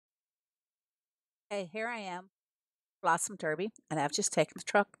Hey, here I am, Blossom Derby, and I've just taken the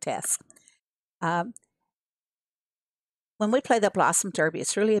truck test. Um, when we play the Blossom Derby,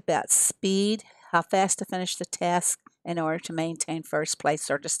 it's really about speed, how fast to finish the task in order to maintain first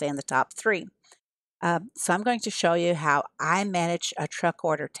place or to stay in the top three. So I'm going to show you how I manage a truck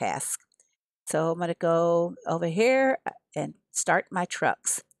order task. So I'm going to go over here and start my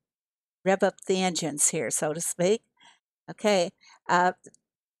trucks, rev up the engines here, so to speak. Okay. Uh,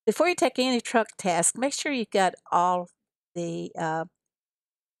 Before you take any truck task, make sure you've got the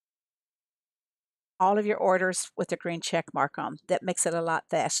all of your orders with a green check mark on. That makes it a lot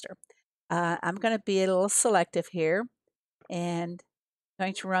faster. I'm going to be a little selective here and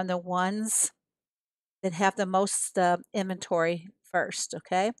going to run the ones that have the most inventory first,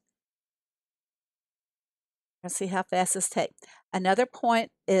 okay? Let's see how fast this takes. Another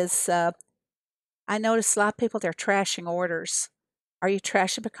point is I notice a lot of people, they're trashing orders. Are you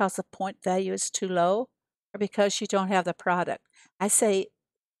trashing because the point value is too low or because you don't have the product? I say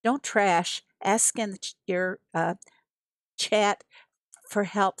don't trash. Ask in your chat for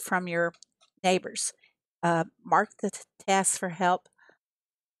help from your neighbors. Mark the task for help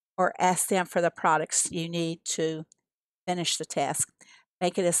or ask them for the products you need to finish the task.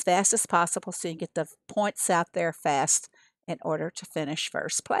 Make it as fast as possible so you can get the points out there fast in order to finish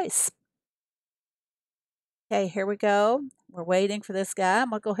first place. Okay, here we go. We're waiting for this guy. I'm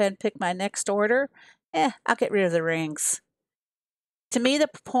going to go ahead and pick my next order. I'll get rid of the rings. To me, the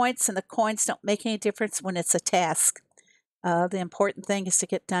points and the coins don't make any difference when it's a task. The important thing is to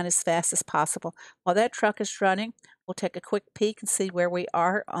get done as fast as possible. While that truck is running, we'll take a quick peek and see where we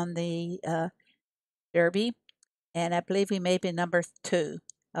are on the Derby. And I believe we may be number 2.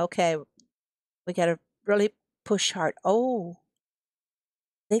 Okay, we got to really push hard. Oh,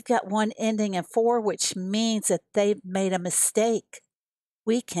 they've got one ending in 4, which means that they've made a mistake.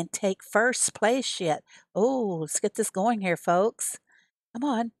 We can take first place yet. Oh, let's get this going here, folks. Come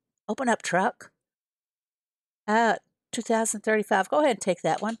on, open up, truck. Uh, 2035. Go ahead and take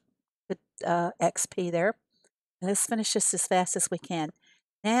that one. Good XP there. Let's finish this as fast as we can.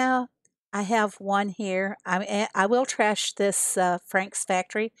 Now I have one here. I will trash this Frank's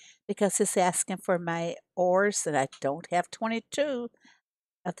Factory because it's asking for my ores and I don't have 22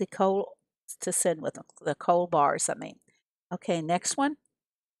 of the coal to send with them, the coal bars, I mean. Okay, next one.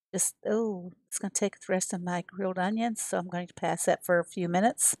 It's going to take the rest of my grilled onions, so I'm going to pass that for a few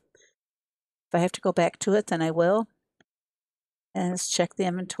minutes. If I have to go back to it, then I will. And let's check the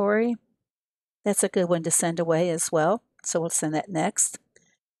inventory. That's a good one to send away as well. So we'll send that next.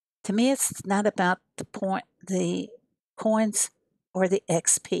 To me, it's not about the coins or the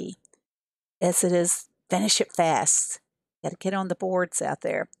XP, as it is finish it fast. Got to get on the boards out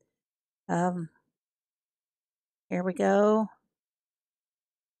there. Here we go.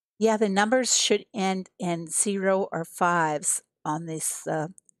 Yeah, the numbers should end in 0 or 5s on this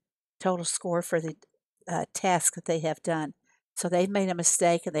total score for the task that they have done. So they've made a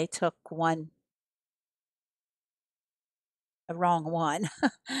mistake and they took a wrong one.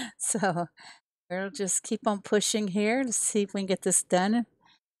 So we'll just keep on pushing here to see if we can get this done.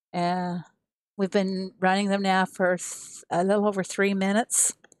 We've been running them now for a little over 3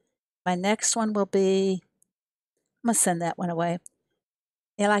 minutes. My next one will be, I'm going to send that one away.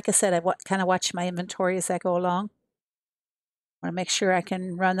 Yeah, like I said, I kind of watch my inventory as I go along. I want to make sure I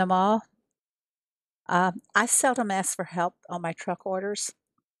can run them all. I seldom ask for help on my truck orders,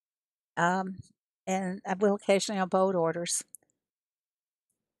 um, and I will occasionally on boat orders.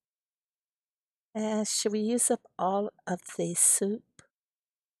 Should we use up all of the soup?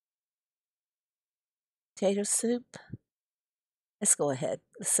 Potato soup? Let's go ahead.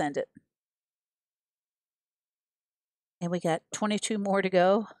 Let's send it. And we got 22 more to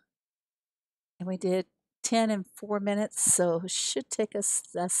go. And we did 10 in 4 minutes, so it should take us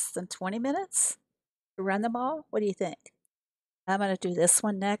less than 20 minutes to run them all. What do you think? I'm going to do this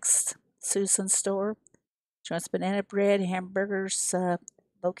one next. Susan's Store. She wants banana bread, hamburgers,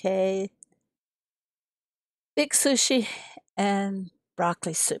 bouquet, big sushi, and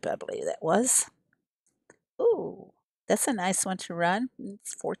broccoli soup, I believe that was. Ooh, that's a nice one to run.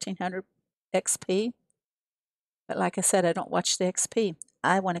 It's 1400 XP. But like I said, I don't watch the XP.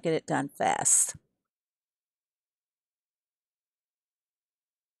 I want to get it done fast.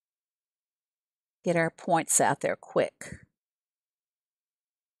 Get our points out there quick.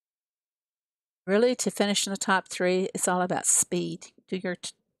 Really, to finish in the top 3, it's all about speed. Do your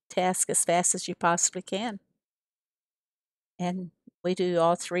task as fast as you possibly can. And we do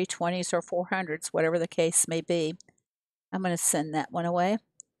all 320s or 400s, whatever the case may be. I'm going to send that one away.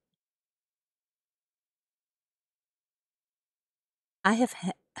 I have,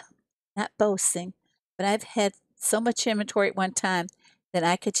 not boasting, but I've had so much inventory at one time that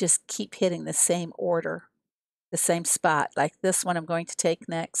I could just keep hitting the same order, the same spot. Like this one I'm going to take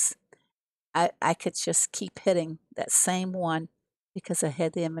next. I could just keep hitting that same one because I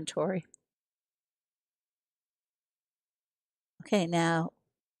had the inventory. Okay, now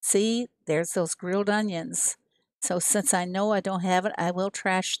see, there's those grilled onions. So since I know I don't have it, I will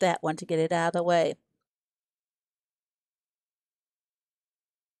trash that one to get it out of the way.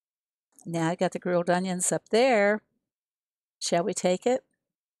 Now I got the grilled onions up there. Shall we take it?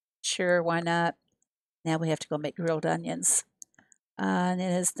 Sure, why not? Now we have to go make grilled onions. And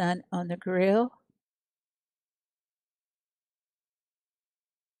it is done on the grill.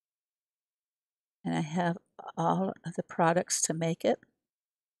 And I have all of the products to make it.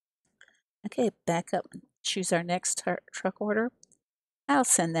 Okay, back up and choose our next truck order. I'll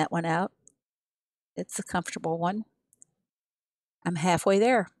send that one out. It's a comfortable one. I'm halfway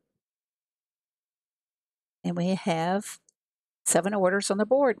there. And we have 7 orders on the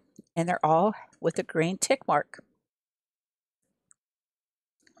board, and they're all with a green tick mark.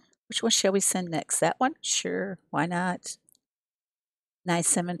 Which one shall we send next? That one? Sure, why not?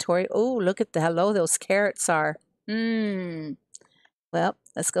 Nice inventory. Oh, look at how low those carrots are. Well,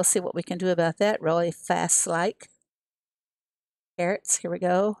 let's go see what we can do about that really fast like. Carrots, here we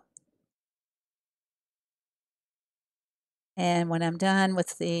go. And when I'm done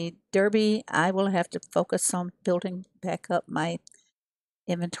with the derby, I will have to focus on building back up my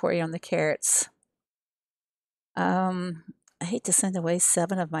inventory on the carrots. I hate to send away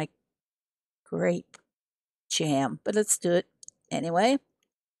 7 of my grape jam, but let's do it anyway.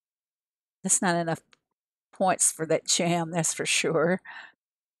 That's not enough points for that jam, that's for sure.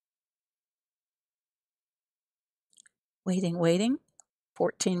 Waiting.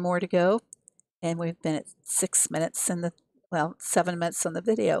 14 more to go. And we've been at 6 minutes in the, 7 minutes on the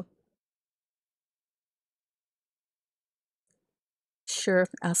video. Sure,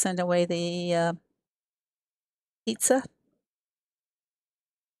 I'll send away the pizza.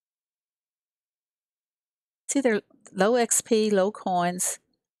 It's either low XP, low coins.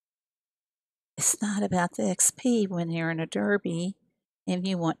 It's not about the XP when you're in a derby and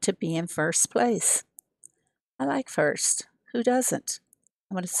you want to be in first place. I like first. Who doesn't?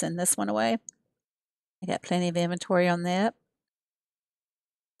 I'm going to send this one away. I got plenty of inventory on that.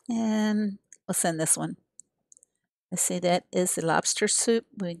 And we'll send this one. Let's see, that is the lobster soup.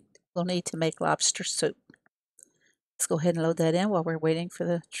 We will need to make lobster soup. Let's go ahead and load that in while we're waiting for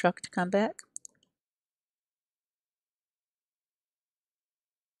the truck to come back.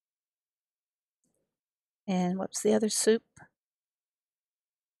 And what's the other soup?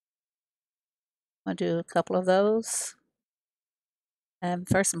 I'll do a couple of those.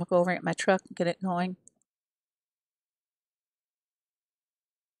 First, I'm going to go over at my truck and get it going.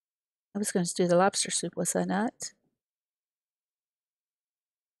 I was going to do the lobster soup, was I not?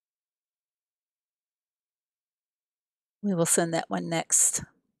 We will send that one next.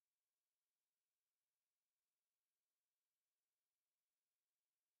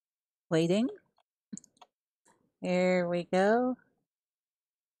 Waiting. There we go.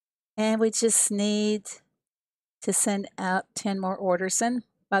 And we just need to send out 10 more orders. And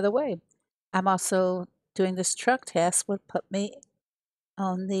by the way, I'm also doing this truck task would put me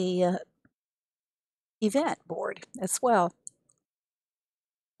on the event board as well.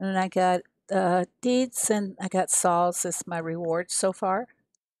 And I got deeds and I got Saul's as my rewards so far,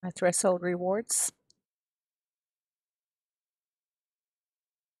 my threshold rewards.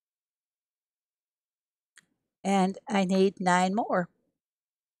 And I need 9 more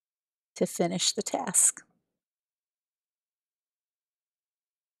to finish the task.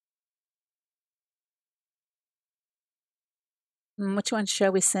 Which one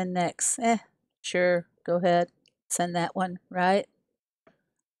shall we send next? Sure, go ahead. Send that one, right?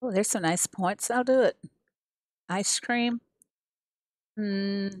 Oh, there's some nice points. I'll do it. Ice cream.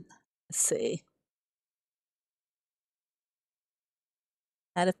 Let's see.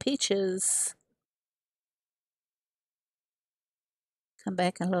 Out of peaches. Come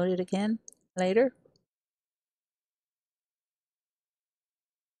back and load it again later.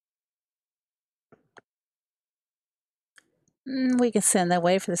 We can send that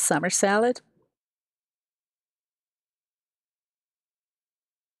away for the summer salad.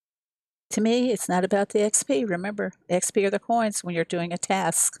 To me, it's not about the XP. Remember, XP are the coins when you're doing a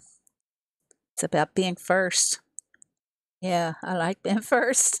task. It's about being first. Yeah, I like being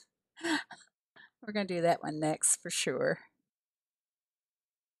first. We're going to do that one next for sure.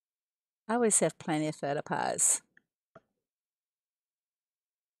 I always have plenty of feta pies.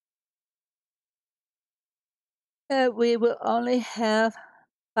 We will only have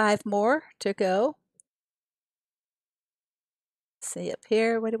 5 more to go. see up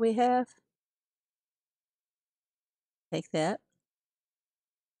here, what do we have? Take that.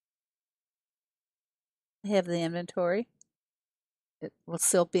 I have the inventory. It will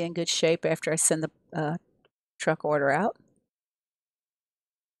still be in good shape after I send the truck order out.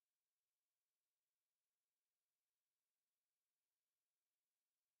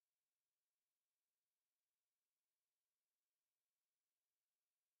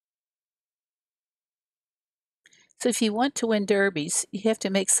 So if you want to win derbies, you have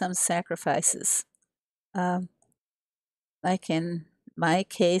to make some sacrifices. Like in my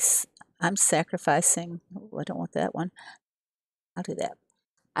case, I'm sacrificing, oh, I don't want that one. I'll do that.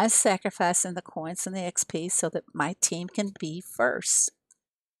 I'm sacrificing the coins and the XP so that my team can be first.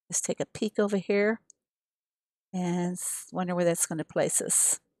 Let's take a peek over here and wonder where that's going to place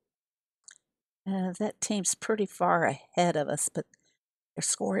us. That team's pretty far ahead of us, but their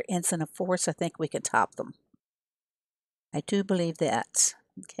score ends in a 4, so I think we can top them. I do believe that.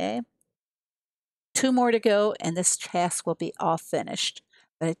 Okay. 2 more to go, and this task will be all finished.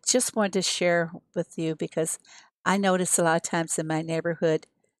 But I just wanted to share with you because I notice a lot of times in my neighborhood,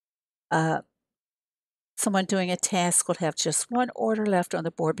 someone doing a task will have just one order left on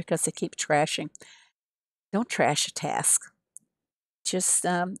the board because they keep trashing. Don't trash a task. Just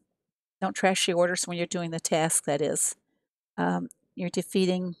don't trash the orders when you're doing the task, that is. You're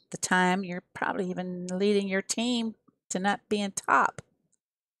defeating the time. You're probably even leading your team to not being top.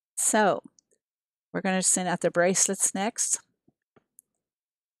 So we're going to send out the bracelets next.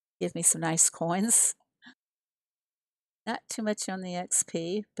 Give me some nice coins. Not too much on the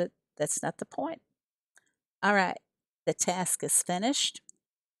XP, but that's not the point. All right, the task is finished.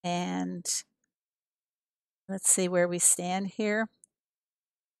 And let's see where we stand here.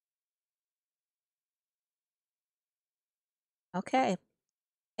 Okay.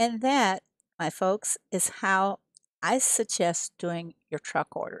 And that, my folks, is how I suggest doing your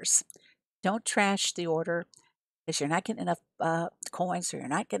truck orders. Don't trash the order because you're not getting enough coins or you're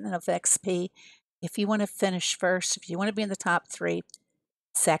not getting enough XP. If you want to finish first, if you want to be in the top 3,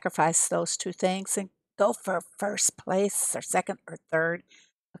 sacrifice those 2 things and go for first place or second or third.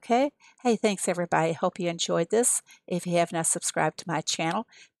 Okay? Hey, thanks everybody. Hope you enjoyed this. If you have not subscribed to my channel,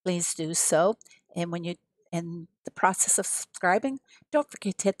 please do so. And when you in the process of subscribing, don't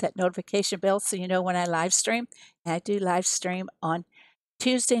forget to hit that notification bell so you know when I live stream. And I do live stream on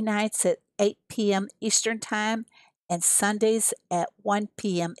Tuesday nights at 8 p.m. Eastern Time and Sundays at 1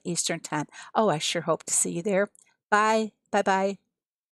 p.m. Eastern Time. Oh, I sure hope to see you there. Bye. Bye-bye.